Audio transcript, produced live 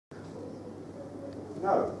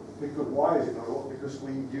No. Because why is it not a lot? Because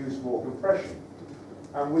we use more compression.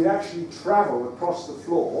 And we actually travel across the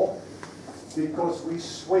floor because we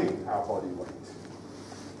swing our body weight.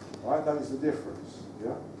 Right? That is the difference.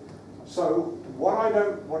 Yeah? So what I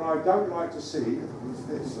don't like to see is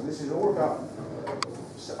this, and this is all about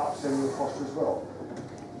upsetting your posture as well.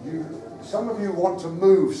 Some of you want to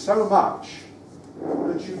move so much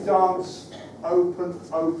that you dance open,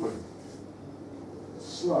 open,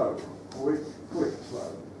 slow, quick, quick,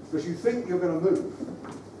 slow, because you think you're going to move.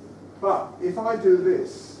 But if I do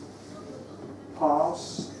this,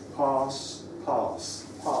 pass, pass, pass,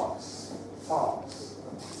 pass, pass,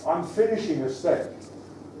 I'm finishing a step.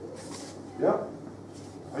 Yeah?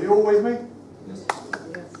 Are you all with me? Yes.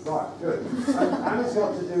 Right, good. And Anna's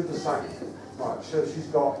got to do the same. Right, so she's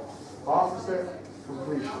got half a step,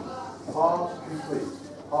 completion, half complete,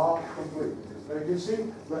 half complete. Now you can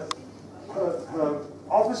see that her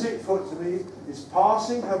opposite foot to me is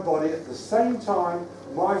passing her body at the same time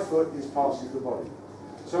my foot is passing the body.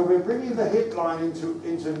 So we're bringing the hip line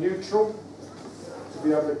into neutral to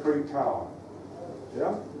be able to create power.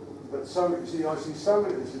 Yeah? But so you see, I see so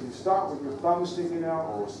many. So you start with your thumb sticking out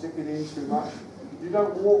or sticking in too much. You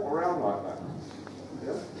don't walk around like that.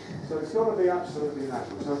 Yeah? So it's got to be absolutely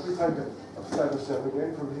natural. So if we take a step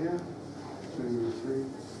again from here, 2, 3,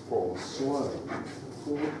 4, slow,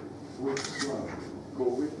 forward, with slow,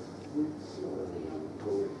 forward, with slow,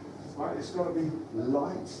 forward. Right? It's got to be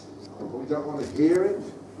light. We don't want to hear it.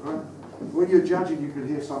 Right? When you're judging, you can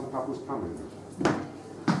hear some couples coming.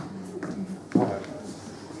 Right.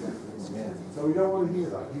 So we don't want to hear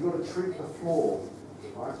that. You've got to treat the floor.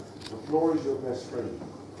 Right? The floor is your best friend.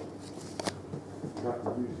 You have to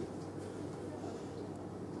use it.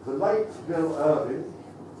 The late Bill Irvin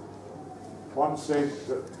once said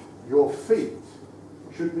that your feet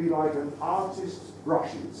should be like an artist's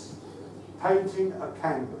brushes painting a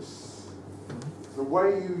canvas. The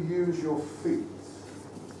way you use your feet.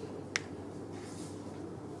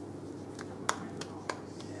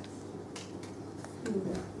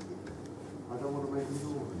 I don't want to make a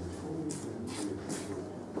noise.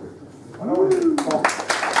 I don't want to talk.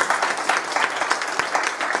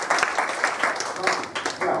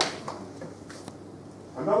 Now,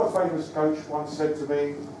 another famous coach once said to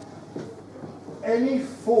me, any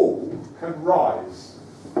fool can rise,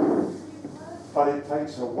 but it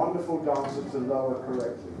takes a wonderful dancer to lower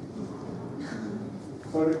correctly.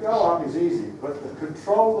 So to go up is easy, but to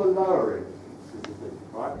control the lowering is the thing,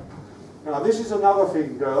 right? Now this is another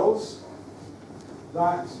thing, girls,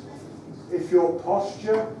 that if your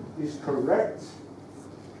posture is correct,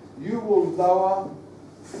 you will lower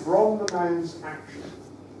from the man's action.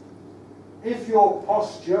 If your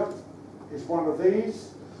posture is one of these,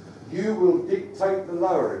 you will dictate the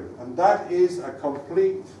lowering, and that is a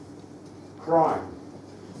complete crime.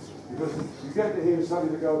 Because you get to hear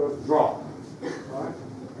something to go to drop, right?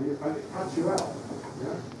 And it cuts you out.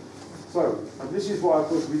 Yeah? So, and this is why, of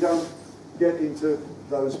course, we don't get into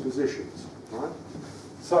those positions, right?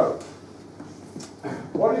 So,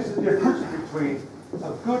 what is the difference between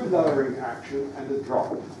a good lowering action and a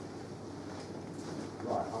drop?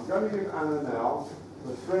 Right, I'm going to give Anna now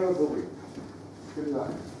the thrill of the week. Give me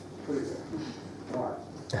that. Put it there. Right.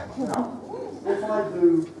 Now, if I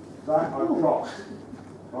do that, I drop.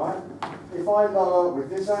 Right? If I lower with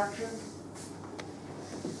this action,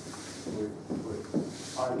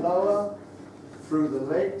 I lower through the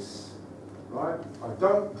legs, right? I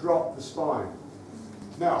don't drop the spine.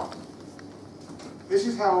 Now, this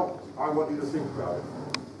is how I want you to think about it.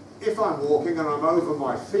 If I'm walking and I'm over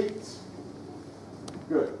my feet,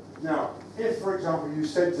 good. Now, if, for example, you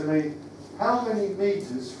said to me, how many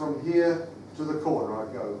meters from here to the corner?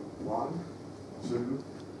 I go 1, 2,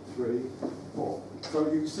 3, 4.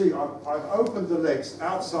 So you see, I've opened the legs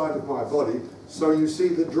outside of my body, so you see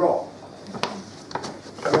the drop.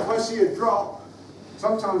 And if I see a drop,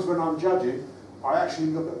 sometimes when I'm judging, I actually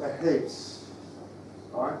look at the heads,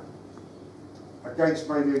 right? Against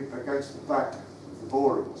the back of the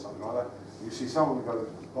boring or something like that. You see someone go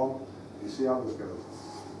bonk, you see others go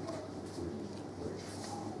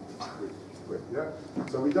quick, yeah?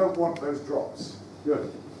 So we don't want those drops.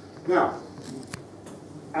 Good. Now,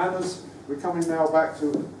 we're coming now back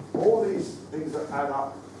to all these things that add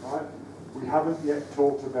up, right? We haven't yet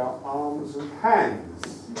talked about arms and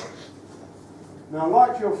hands. Now,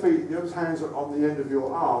 like your feet, those hands are on the end of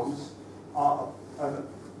your arms are a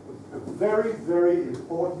very, very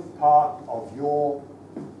important part of your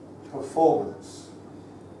performance.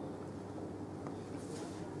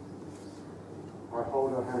 I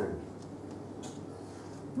hold a hand.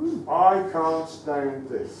 I can't stand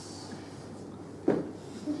this.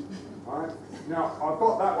 Right? Now, I've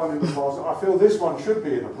got that one in the plaster. I feel this one should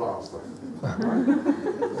be in the plaster. Right?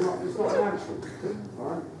 It's not natural.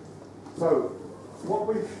 Right? So, what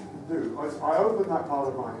we do, I open that part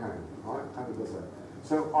of my hand, right? And it does that.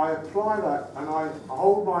 So I apply that and I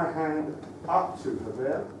hold my hand up to her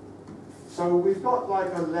there. So we've got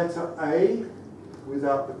like a letter A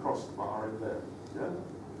without the crossbar in there. Yeah?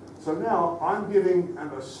 So now I'm giving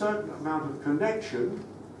a certain amount of connection,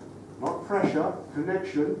 not pressure,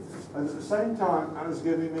 connection, and at the same time Anna's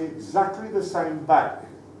giving me exactly the same back.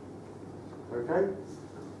 Okay?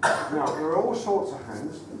 Now there are all sorts of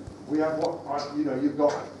hands. We have you've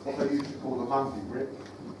got what they used to call the monkey grip,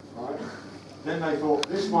 right? Then they thought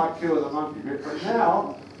this might cure the monkey grip, but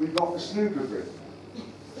now we've got the snooker grip.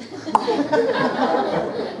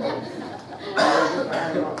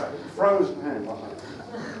 Frozen hand like that.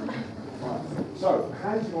 Right. So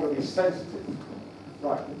hands got to be sensitive.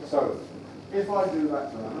 Right. So if I do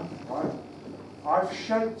that, right, I've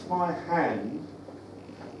shaped my hand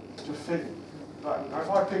to fit. Like, if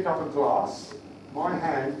I pick up a glass, my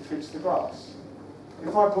hand fits the glass.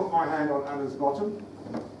 If I put my hand on Anna's bottom,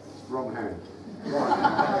 it's the wrong hand.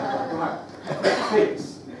 Right. Right. It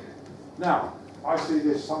fits. Now, I see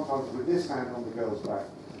this sometimes with this hand on the girl's back.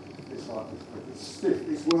 It's like it's stiff.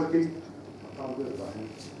 It's working. I can't do it that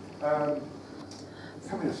hand.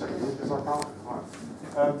 Come here a second, because I can't.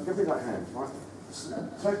 Right. Give me that hand. Right.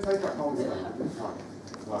 Take that hold of that. Right.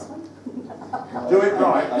 Right. Do it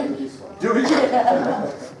right. Do it.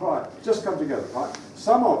 Right. Just come together. Right.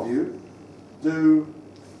 Some of you do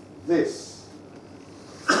this.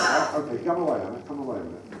 Right. Okay. Come away, Anna. Come away a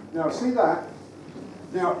minute. Now, see that?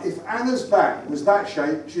 Now, if Anna's back was that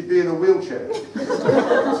shape, she'd be in a wheelchair.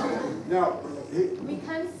 Now, we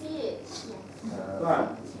can't see it.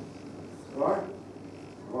 That, right?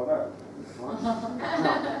 Like that. Right?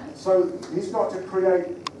 Now, so he's got to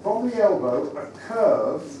create, from the elbow, a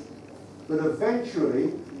curve that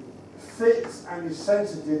eventually fits and is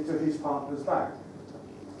sensitive to his partner's back.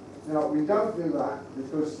 Now, we don't do that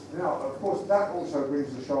because, now, of course, that also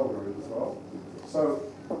brings the shoulder in as well. So,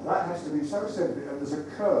 that has to be so sensitive, and there's a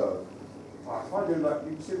curve. Right, if I do that,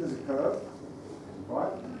 you can see there's a curve,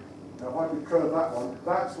 right? Now if I can curve that one,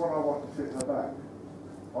 that's what I want to fit in her back.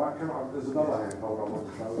 Right, come on, there's another hand hold I want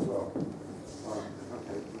to show as well. Right,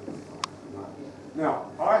 okay. Right.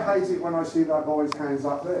 Now, I hate it when I see that boy's hands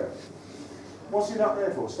up there. What's it up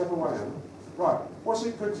there for? Step away, Anna. Right, what's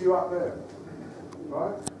it put you up there?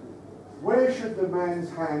 Right? Where should the man's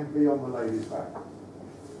hand be on the lady's back?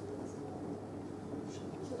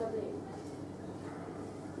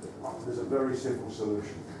 There's a very simple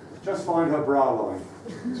solution. Just find her bra line,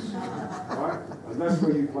 right? And that's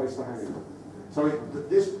where you place the hand. So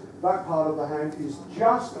that part of the hand is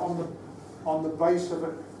just on the base of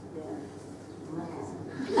it.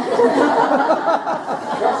 You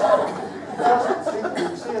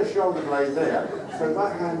can see her shoulder blade there. So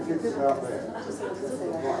that hand fits about there.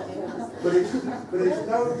 Right. But it's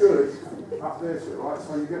no good up there, right?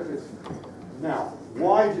 So you get this. Now,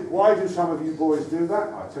 why do some of you boys do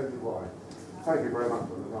that? I'll tell you why. Thank you very much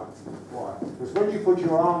for that. Why? Because when you put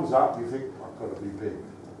your arms up, you think, I've got to be big.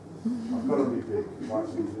 I've got to be big. Right,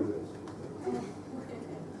 so you do this.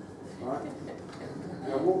 Right?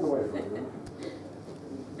 Now walk away from it.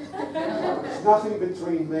 Right? There's nothing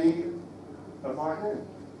between me and my hand.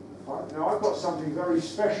 Right? Now I've got something very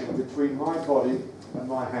special between my body and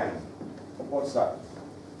my hand. What's that?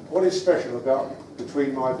 What is special about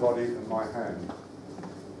between my body and my hand?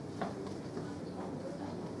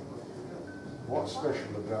 What's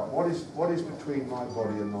special about what is between my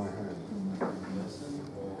body and my hand?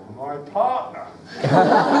 My partner. A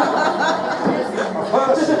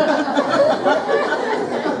person.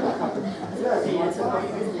 Yeah, my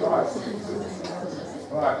partner.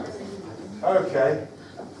 Right. Okay.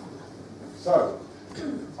 So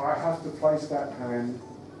I have to place that hand,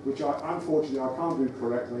 which unfortunately I can't do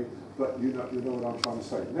correctly, but you know what I'm trying to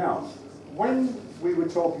say. Now, when we were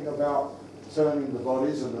talking about turning the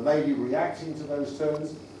bodies and the lady reacting to those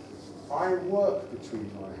turns, I work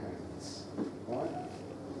between my hands, right?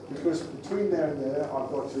 Because between there and there, I've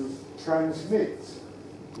got to transmit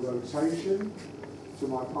rotation to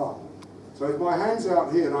my partner. So if my hand's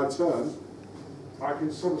out here and I turn, I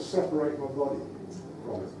can sort of separate my body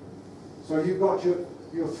from it. So you've got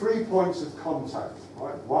your 3 points of contact,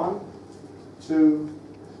 right? 1, 2,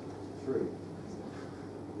 3.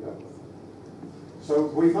 Yep. So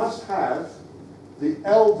we must have the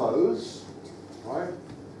elbows, right,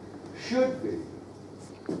 should be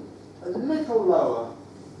a little lower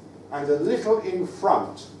and a little in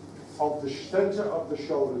front of the centre of the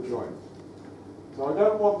shoulder joint. So I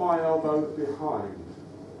don't want my elbows behind.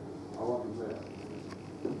 I want them there.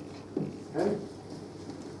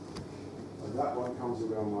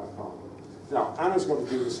 on my palm. Now, Anna's got to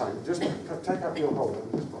do the same. Just take up your hold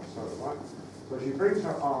and just box her, right? So she brings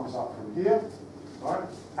her arms up from here, right?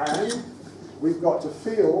 And we've got to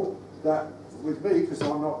feel that with me, because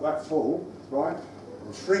I'm not that tall, right?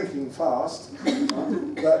 I'm shrinking fast,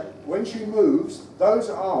 right? That when she moves, those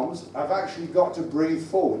arms have actually got to breathe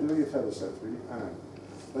forward. Do your feather steps, will you? Anna.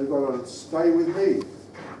 They've got to stay with me,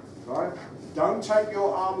 right? Don't take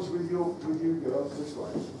your arms with you girls this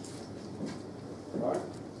way, right?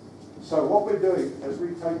 So what we're doing as we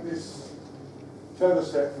take this feather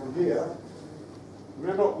step from here,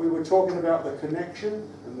 remember we were talking about the connection,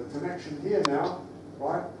 and the connection here now,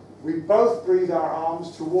 right? We both breathe our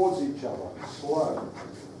arms towards each other, slow,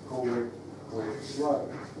 quick, slow.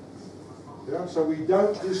 Yeah? So we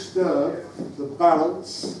don't disturb the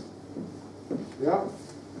balance. Yeah?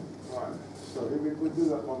 Right. So we'll do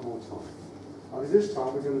that one more time. Only this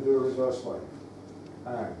time we're going to do a reverse wave.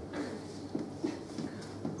 And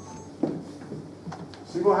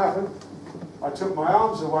see what happened? I took my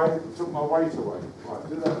arms away, took my weight away. Right,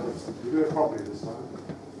 do that. You do it properly this time.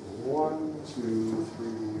 1, 2,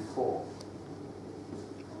 3, 4.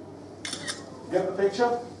 Get the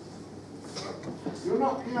picture? You're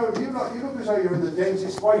not, you look as though you're in the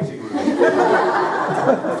dentist waiting room.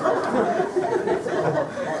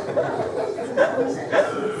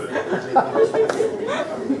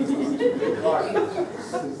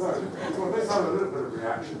 Right. Well, let's have a little bit of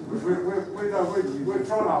reaction. We're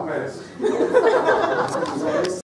trying our best.